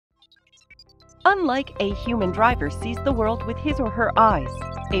Unlike a human driver sees the world with his or her eyes,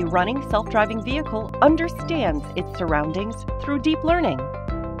 a running self-driving vehicle understands its surroundings through deep learning.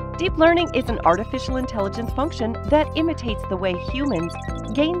 Deep learning is an artificial intelligence function that imitates the way humans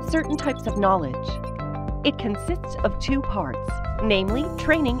gain certain types of knowledge. It consists of two parts, namely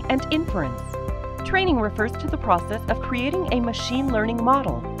training and inference. Training refers to the process of creating a machine learning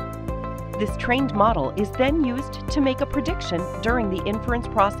model. This trained model is then used to make a prediction during the inference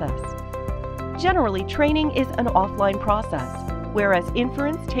process. Generally, training is an offline process, whereas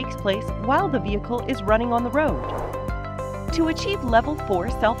inference takes place while the vehicle is running on the road. To achieve Level 4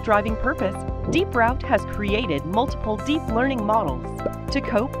 self-driving purpose, DeepRoute has created multiple deep learning models to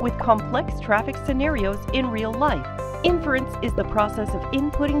cope with complex traffic scenarios in real life. Inference is the process of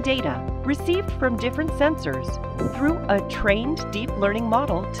inputting data received from different sensors through a trained deep learning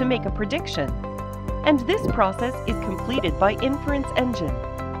model to make a prediction. And this process is completed by Inference engine.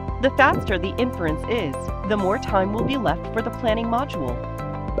 The faster the inference is, the more time will be left for the planning module,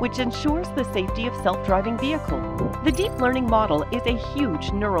 which ensures the safety of self-driving vehicle. The deep learning model is a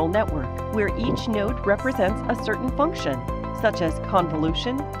huge neural network where each node represents a certain function, such as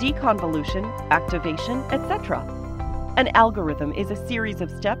convolution, deconvolution, activation, etc. An algorithm is a series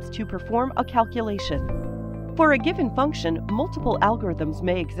of steps to perform a calculation. For a given function, multiple algorithms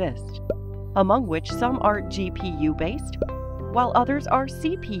may exist, among which some are GPU-based, while others are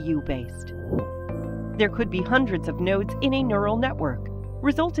CPU-based. There could be hundreds of nodes in a neural network,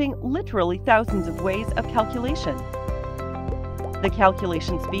 resulting literally thousands of ways of calculation. The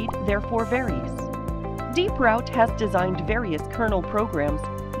calculation speed therefore varies. DeepRoute has designed various kernel programs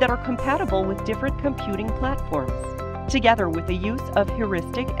that are compatible with different computing platforms. Together with the use of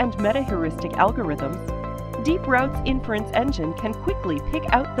heuristic and meta-heuristic algorithms, DeepRoute's inference engine can quickly pick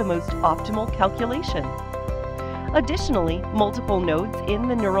out the most optimal calculation. Additionally, multiple nodes in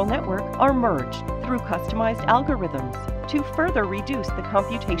the neural network are merged through customized algorithms to further reduce the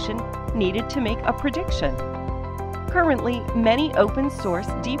computation needed to make a prediction. Currently, many open-source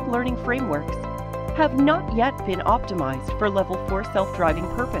deep learning frameworks have not yet been optimized for Level 4 self-driving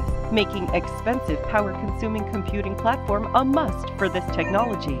purpose, making expensive power-consuming computing platform a must for this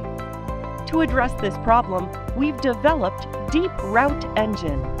technology. To address this problem, we've developed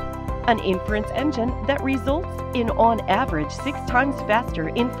DeepRoute-Engine, an inference engine that results in on average 6 times faster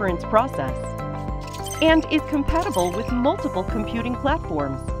inference process and is compatible with multiple computing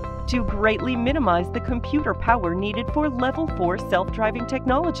platforms to greatly minimize the computer power needed for Level 4 self-driving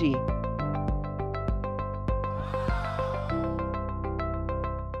technology.